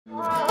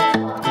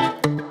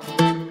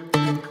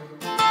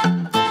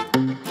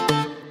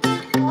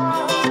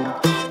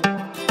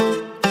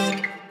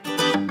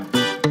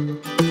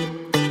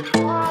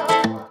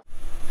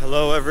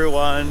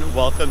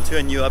everyone, welcome to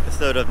a new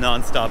episode of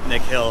Nonstop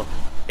Nick Hill.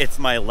 It's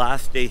my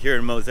last day here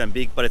in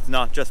Mozambique, but it's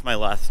not just my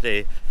last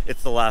day.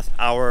 It's the last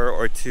hour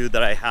or two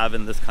that I have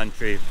in this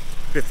country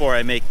before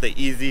I make the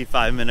easy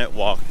 5-minute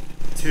walk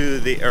to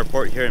the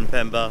airport here in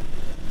Pemba.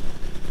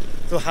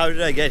 So how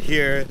did I get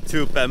here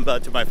to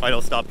Pemba, to my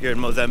final stop here in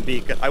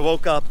Mozambique? I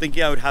woke up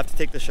thinking I would have to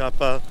take the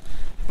Chapa,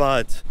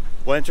 but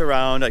went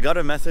around. I got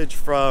a message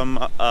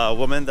from a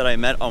woman that I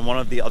met on one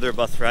of the other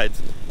bus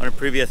rides on a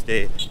previous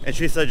day, and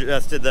she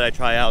suggested that I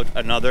try out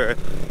another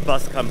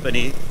bus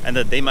company and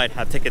that they might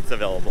have tickets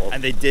available.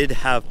 And they did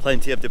have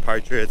plenty of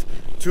departures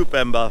to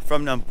Pemba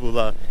from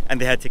Nampula, and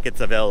they had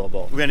tickets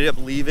available. We ended up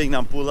leaving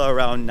Nampula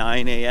around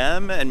 9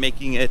 a.m. and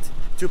making it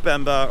to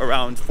Pemba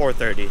around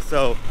 4:30.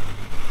 So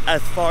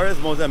as far as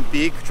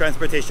Mozambique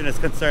transportation is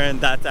concerned,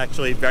 that's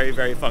actually very,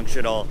 very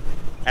functional.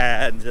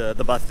 And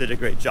the bus did a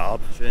great job.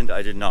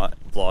 I did not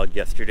vlog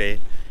yesterday.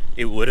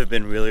 It would have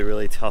been really,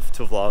 really tough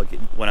to vlog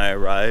when I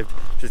arrived,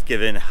 just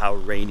given how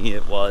rainy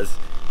it was,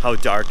 how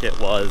dark it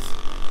was,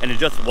 and it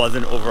just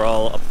wasn't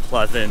overall a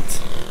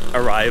pleasant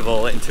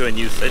arrival into a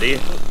new city.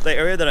 The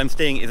area that I'm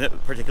staying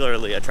isn't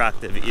particularly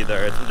attractive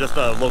either. It's just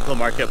a local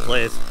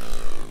marketplace,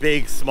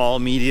 big, small,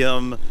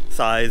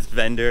 medium-sized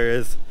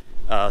vendors,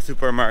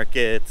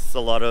 supermarkets, a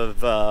lot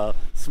of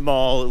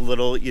small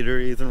little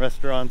eateries and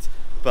restaurants.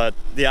 But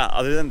yeah,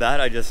 other than that,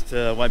 I just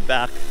went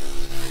back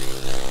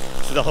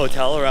to the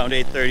hotel around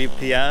 8:30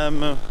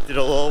 p.m., did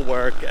a little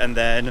work, and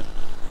then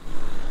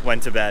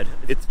went to bed.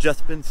 It's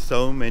just been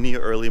so many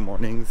early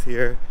mornings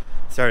here,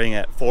 starting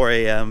at 4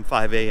 a.m.,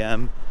 5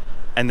 a.m.,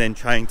 and then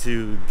trying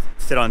to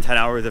sit on 10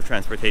 hours of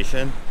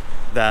transportation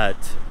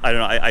that, I don't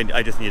know,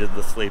 I just needed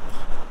the sleep.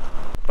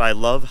 But I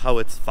love how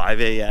it's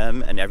 5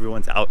 a.m. and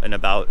everyone's out and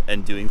about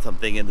and doing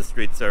something, and the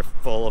streets are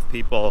full of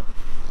people,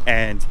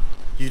 and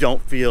you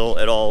don't feel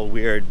at all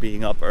weird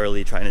being up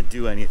early trying to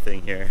do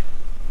anything here.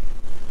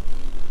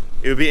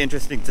 It would be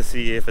interesting to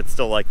see if it's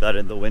still like that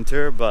in the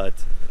winter, but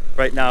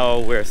right now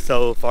we're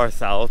so far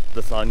south,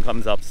 the sun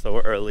comes up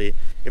so early.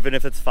 Even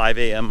if it's 5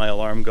 a.m. my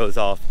alarm goes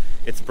off,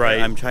 it's bright.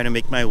 I'm trying to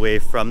make my way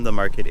from the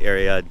market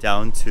area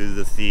down to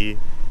the sea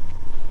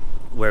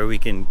where we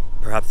can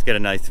perhaps get a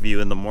nice view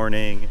in the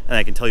morning, and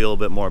I can tell you a little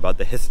bit more about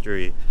the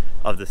history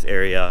of this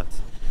area.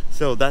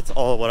 So that's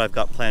all what I've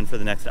got planned for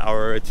the next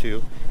hour or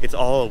two. It's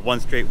all one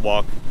straight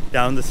walk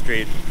down the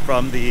street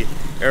from the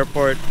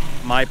airport,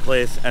 my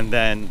place, and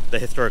then the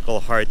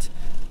historical heart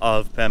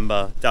of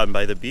Pemba down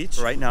by the beach.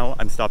 Right now,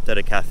 I'm stopped at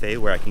a cafe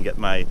where I can get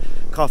my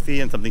coffee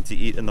and something to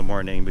eat in the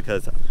morning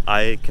because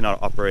I cannot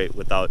operate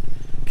without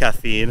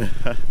caffeine.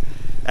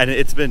 And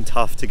it's been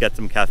tough to get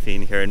some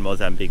caffeine here in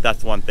Mozambique.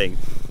 That's one thing.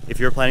 If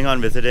you're planning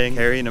on visiting,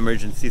 carry an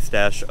emergency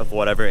stash of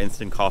whatever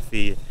instant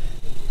coffee,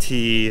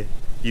 tea,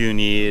 you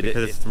need,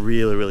 because it's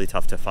really, really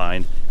tough to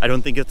find. I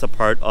don't think it's a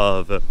part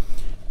of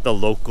the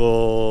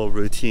local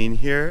routine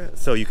here,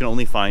 so you can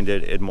only find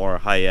it in more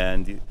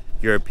high-end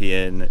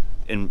European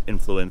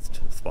influenced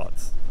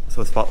spots.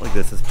 So a spot like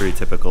this is pretty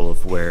typical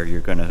of where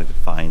you're gonna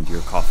find your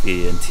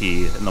coffee and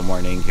tea in the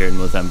morning here in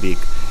Mozambique.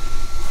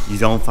 You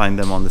don't find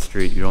them on the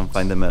street, you don't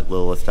find them at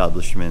little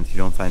establishments, you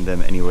don't find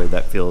them anywhere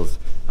that feels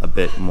a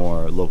bit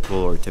more local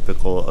or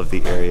typical of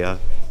the area.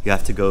 You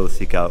have to go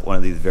seek out one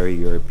of these very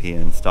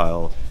European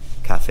style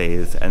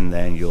cafes, and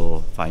then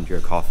you'll find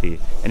your coffee.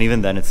 And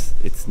even then,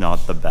 it's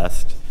not the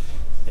best.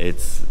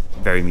 It's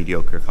very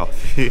mediocre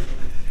coffee.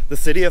 The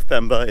city of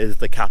Pemba is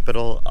the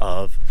capital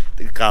of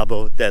the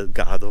Cabo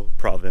Delgado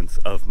Province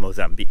of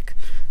Mozambique.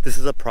 This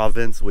is a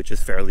province which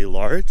is fairly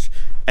large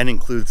and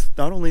includes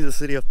not only the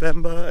city of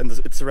Pemba and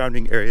its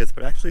surrounding areas,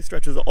 but actually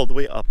stretches all the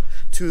way up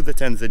to the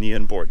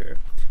Tanzanian border.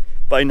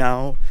 By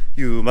now,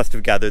 you must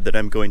have gathered that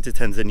I'm going to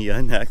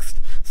Tanzania next,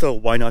 so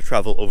why not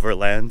travel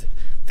overland?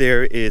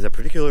 There is a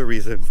particular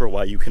reason for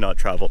why you cannot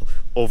travel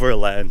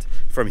overland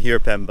from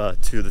here,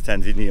 Pemba, to the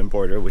Tanzanian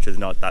border, which is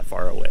not that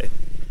far away.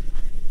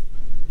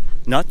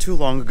 Not too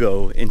long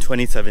ago, in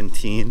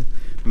 2017,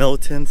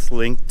 militants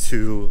linked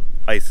to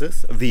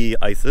ISIS,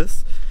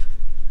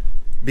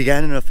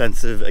 began an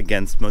offensive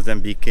against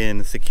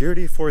Mozambican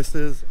security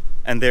forces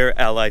and their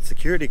allied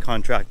security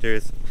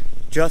contractors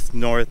just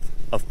north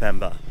of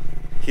Pemba,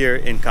 here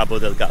in Cabo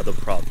Delgado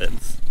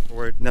Province.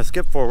 Now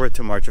skip forward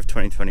to March of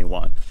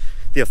 2021.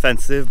 The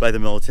offensive by the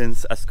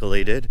militants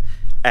escalated,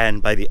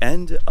 and by the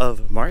end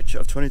of March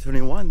of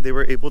 2021, they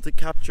were able to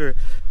capture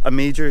a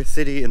major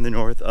city in the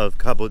north of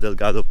Cabo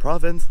Delgado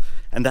Province,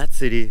 and that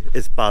city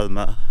is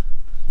Palma.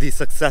 The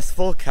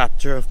successful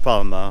capture of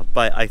Palma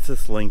by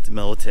ISIS-linked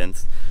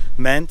militants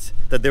meant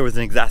that there was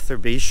an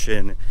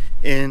exacerbation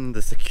in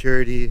the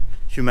security,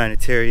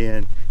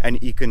 humanitarian,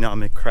 and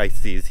economic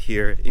crises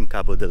here in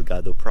Cabo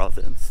Delgado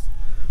Province.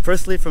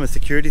 Firstly, from a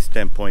security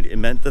standpoint, it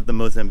meant that the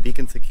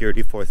Mozambican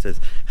security forces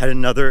had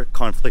another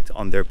conflict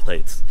on their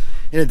plates.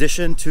 In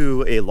addition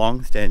to a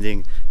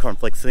long-standing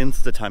conflict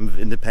since the time of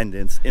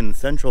independence in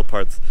central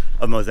parts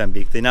of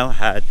Mozambique, they now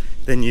had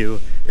the new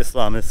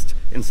Islamist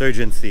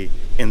insurgency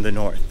in the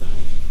north.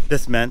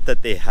 This meant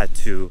that they had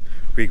to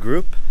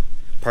regroup,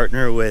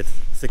 partner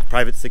with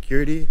private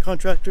security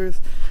contractors,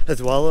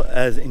 as well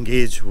as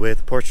engage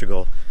with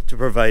Portugal to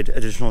provide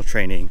additional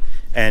training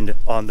and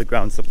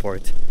on-the-ground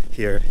support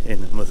here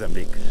in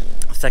Mozambique.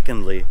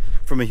 Secondly,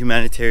 from a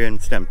humanitarian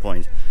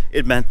standpoint,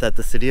 it meant that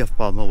the city of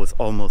Pemba was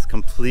almost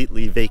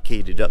completely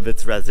vacated of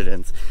its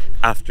residents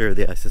after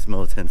the ISIS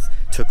militants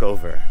took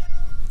over.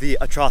 The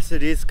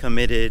atrocities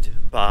committed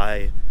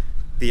by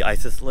the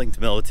ISIS-linked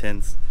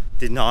militants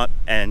did not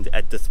end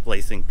at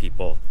displacing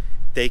people.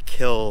 They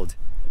killed,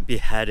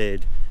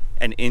 beheaded,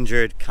 and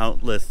injured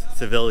countless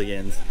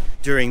civilians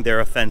during their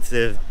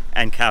offensive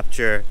and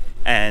capture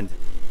and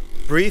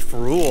brief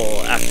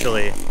rule,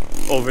 actually,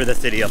 over the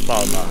city of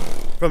Pemba.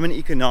 From an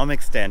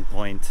economic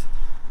standpoint,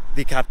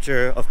 the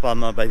capture of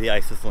Pemba by the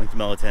ISIS-linked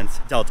militants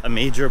dealt a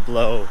major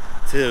blow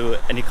to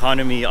an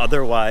economy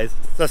otherwise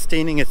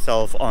sustaining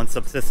itself on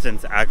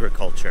subsistence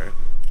agriculture.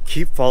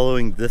 Keep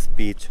following this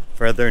beach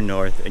further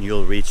north and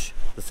you'll reach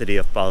the city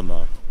of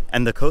Pemba.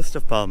 And the coast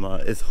of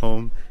Pemba is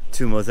home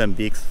to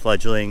Mozambique's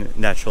fledgling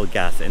natural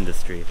gas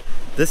industry.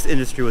 This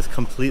industry was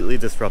completely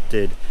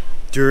disrupted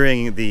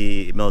during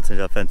the militant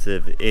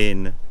offensive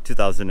in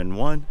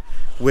 2001,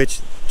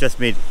 which just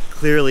made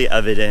clearly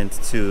evident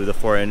to the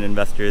foreign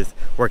investors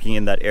working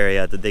in that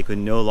area that they could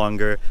no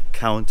longer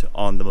count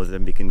on the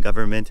Mozambican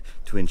government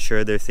to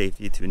ensure their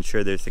safety, to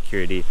ensure their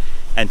security,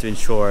 and to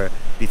ensure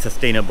the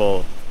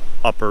sustainable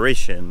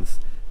operations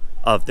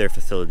of their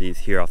facilities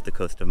here off the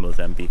coast of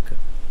Mozambique.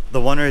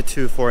 The one or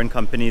two foreign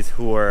companies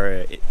who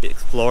were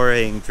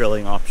exploring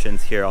drilling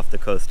options here off the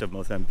coast of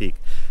Mozambique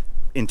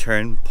in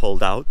turn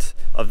pulled out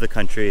of the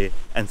country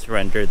and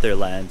surrendered their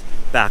land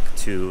back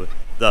to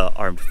the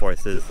armed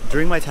forces.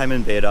 During my time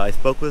in Beta, I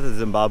spoke with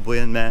a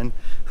Zimbabwean man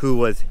who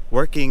was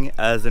working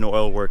as an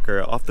oil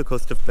worker off the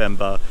coast of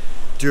Pemba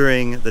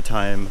during the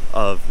time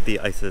of the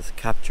ISIS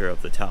capture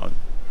of the town.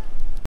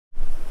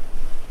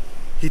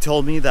 He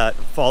told me that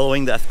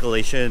following the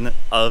escalation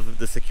of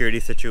the security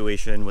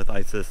situation with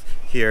ISIS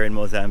here in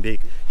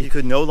Mozambique, he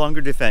could no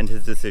longer defend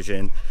his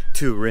decision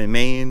to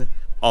remain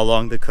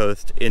along the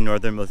coast in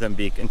northern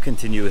Mozambique and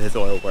continue his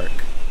oil work.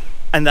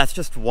 And that's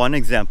just one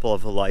example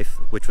of a life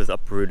which was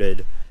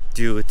uprooted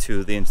due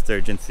to the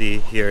insurgency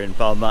here in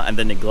Pemba and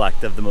the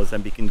neglect of the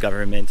Mozambican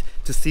government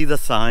to see the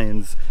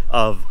signs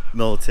of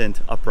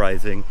militant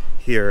uprising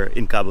here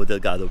in Cabo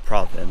Delgado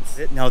Province.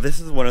 Now, this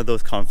is one of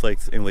those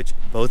conflicts in which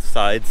both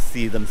sides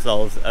see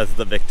themselves as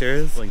the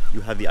victors. Like,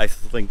 you have the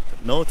ISIS-linked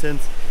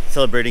militants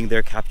celebrating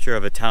their capture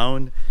of a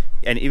town,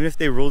 and even if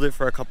they ruled it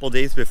for a couple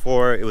days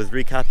before it was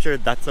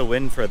recaptured, that's a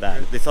win for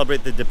them. They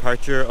celebrate the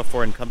departure of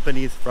foreign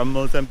companies from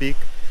Mozambique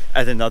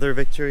as another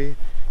victory,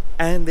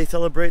 and they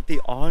celebrate the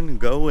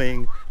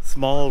ongoing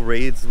small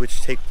raids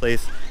which take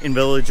place in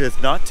villages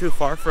not too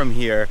far from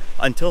here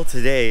until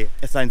today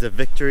as signs of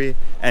victory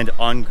and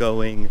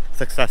ongoing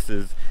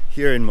successes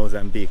here in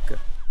Mozambique.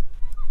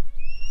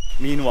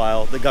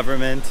 Meanwhile, the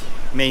government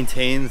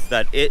maintains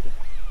that it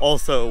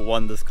also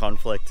won this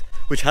conflict,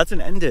 which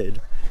hasn't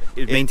ended.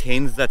 It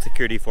maintains that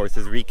security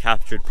forces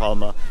recaptured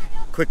Pemba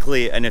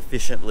quickly and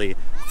efficiently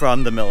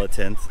from the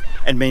militants,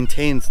 and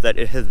maintains that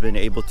it has been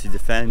able to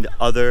defend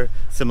other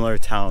similar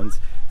towns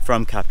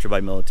from capture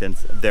by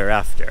militants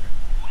thereafter.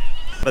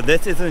 But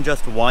this isn't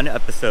just one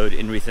episode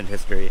in recent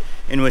history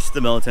in which the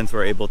militants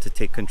were able to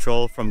take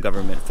control from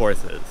government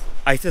forces.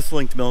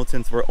 ISIS-linked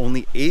militants were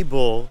only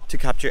able to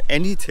capture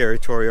any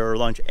territory or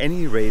launch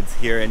any raids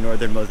here in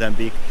northern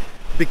Mozambique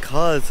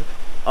because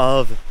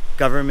of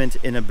government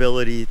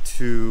inability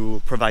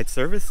to provide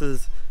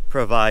services,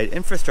 provide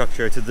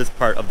infrastructure to this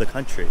part of the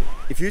country.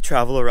 If you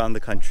travel around the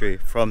country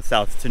from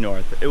south to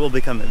north, it will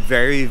become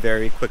very,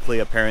 very quickly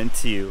apparent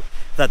to you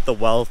that the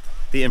wealth,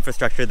 the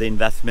infrastructure, the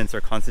investments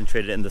are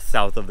concentrated in the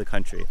south of the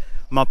country.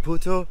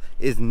 Maputo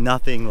is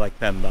nothing like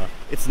Pemba.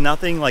 It's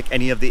nothing like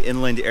any of the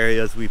inland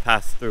areas we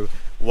pass through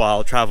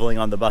while traveling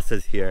on the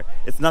buses here.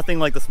 It's nothing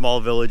like the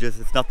small villages,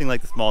 it's nothing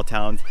like the small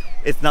towns,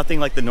 it's nothing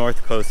like the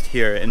north coast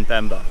here in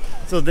Pemba.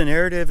 So the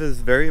narrative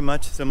is very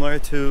much similar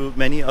to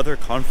many other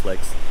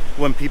conflicts.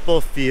 When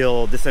people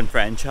feel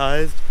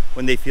disenfranchised,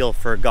 when they feel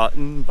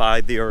forgotten by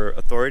their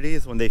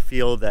authorities, when they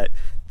feel that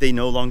they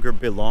no longer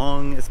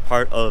belong as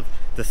part of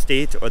the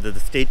state, or that the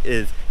state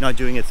is not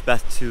doing its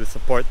best to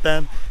support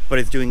them, but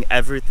is doing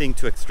everything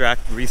to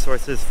extract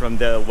resources from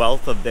the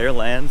wealth of their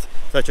lands,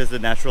 such as the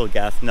natural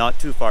gas not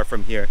too far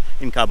from here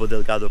in Cabo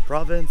Delgado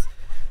Province,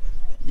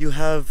 you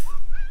have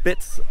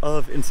bits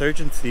of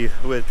insurgency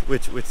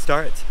which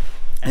start.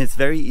 And it's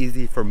very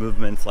easy for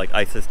movements like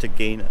ISIS to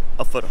gain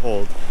a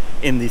foothold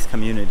in these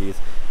communities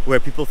where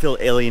people feel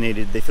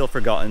alienated, they feel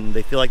forgotten,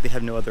 they feel like they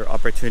have no other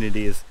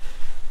opportunities,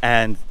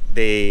 and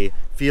they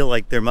feel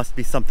like there must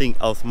be something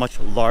else much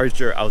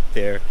larger out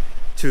there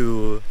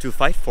to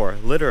fight for,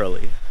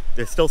 literally.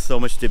 There's still so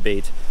much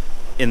debate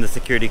in the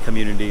security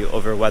community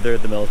over whether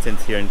the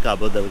militants here in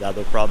Cabo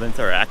Delgado Province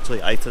are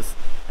actually ISIS,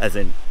 as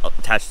in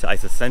attached to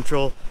ISIS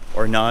Central,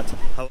 or not.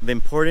 The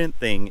important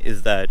thing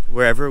is that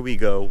wherever we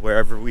go,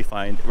 wherever we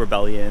find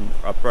rebellion,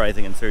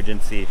 uprising,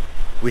 insurgency,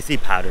 we see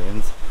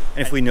patterns.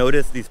 And if we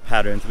notice these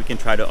patterns, we can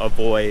try to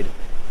avoid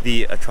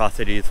the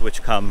atrocities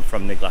which come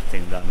from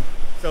neglecting them.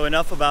 So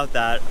enough about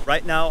that.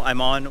 Right now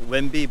I'm on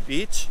Wimby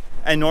Beach,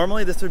 and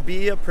normally this would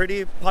be a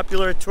pretty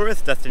popular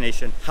tourist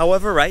destination.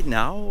 However, right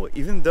now,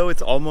 even though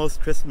it's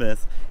almost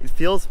Christmas, it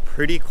feels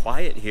pretty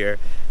quiet here.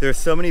 There are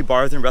so many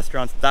bars and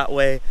restaurants that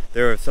way.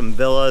 There are some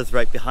villas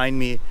right behind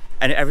me,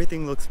 and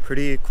everything looks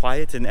pretty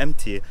quiet and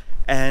empty.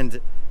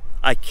 And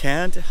I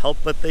can't help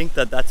but think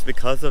that that's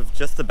because of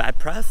just the bad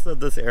press that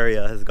this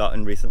area has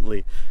gotten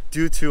recently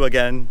due to,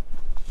 again,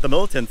 the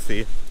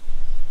militancy.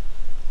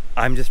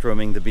 I'm just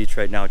roaming the beach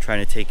right now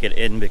trying to take it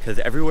in, because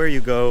everywhere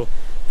you go,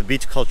 the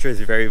beach culture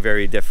is very,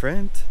 very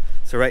different.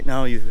 So right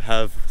now you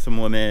have some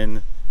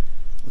women,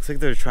 looks like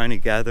they're trying to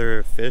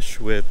gather fish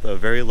with a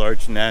very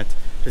large net,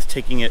 just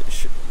taking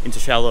it into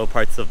shallow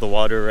parts of the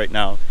water right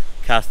now,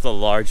 cast a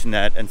large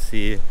net and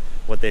see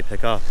what they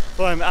pick up.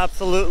 So I'm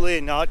absolutely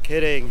not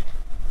kidding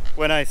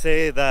when I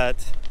say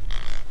that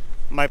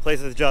my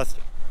place is just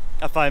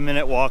a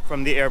 5-minute walk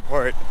from the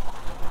airport.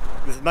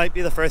 This might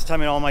be the first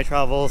time in all my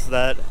travels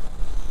that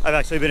I've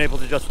actually been able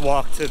to just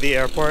walk to the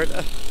airport.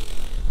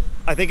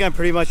 I think I'm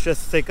pretty much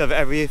just sick of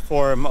every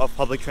form of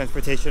public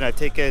transportation I've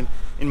taken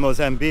in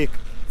Mozambique,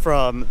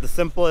 from the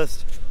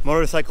simplest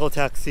motorcycle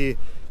taxi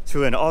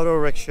to an auto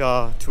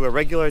rickshaw to a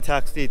regular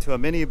taxi to a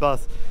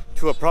minibus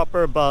to a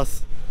proper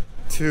bus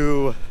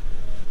to,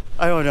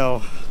 I don't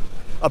know,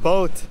 a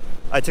boat.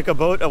 I took a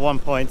boat at one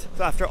point.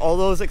 So after all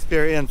those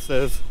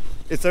experiences,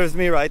 it serves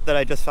me right that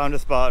I just found a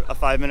spot a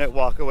 5-minute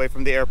walk away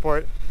from the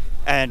airport,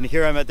 and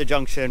here I'm at the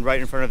junction right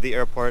in front of the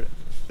airport.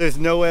 There's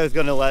no way I was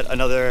going to let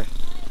another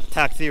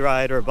taxi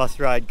ride or bus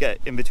ride get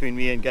in between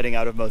me and getting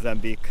out of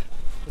Mozambique.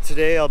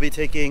 Today I'll be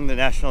taking the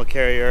national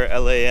carrier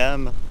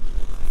LAM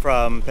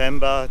from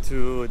Pemba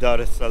to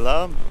Dar es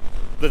Salaam,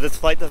 but this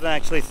flight doesn't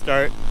actually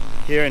start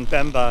here in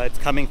Pemba. It's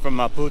coming from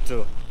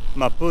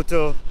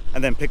Maputo,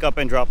 and then pick up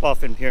and drop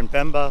off here in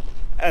Pemba,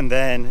 and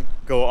then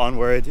go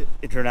onward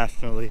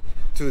internationally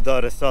to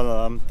Dar es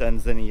Salaam,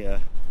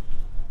 Tanzania.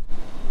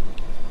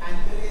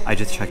 I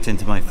just checked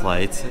into my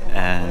flight,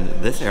 and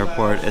this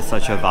airport is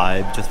such a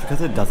vibe just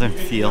because it doesn't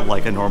feel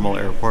like a normal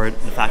airport.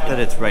 The fact that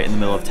it's right in the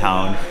middle of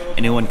town,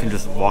 anyone can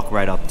just walk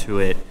right up to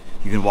it.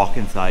 You can walk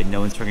inside,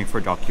 no one's checking for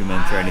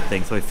documents or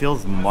anything, so it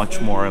feels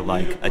much more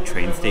like a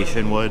train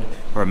station would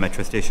or a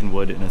metro station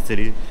would in a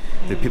city.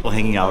 There are people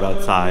hanging out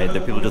outside,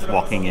 there are people just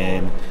walking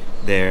in.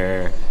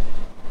 There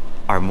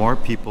are more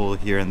people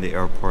here in the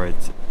airport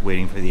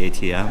waiting for the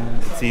ATM,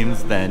 it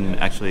seems, than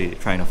actually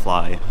trying to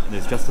fly.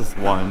 There's just this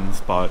one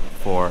spot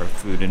for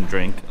food and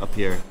drink up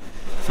here.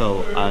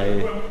 So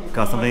I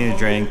got something to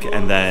drink,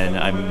 and then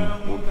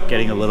I'm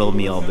getting a little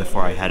meal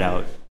before I head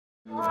out.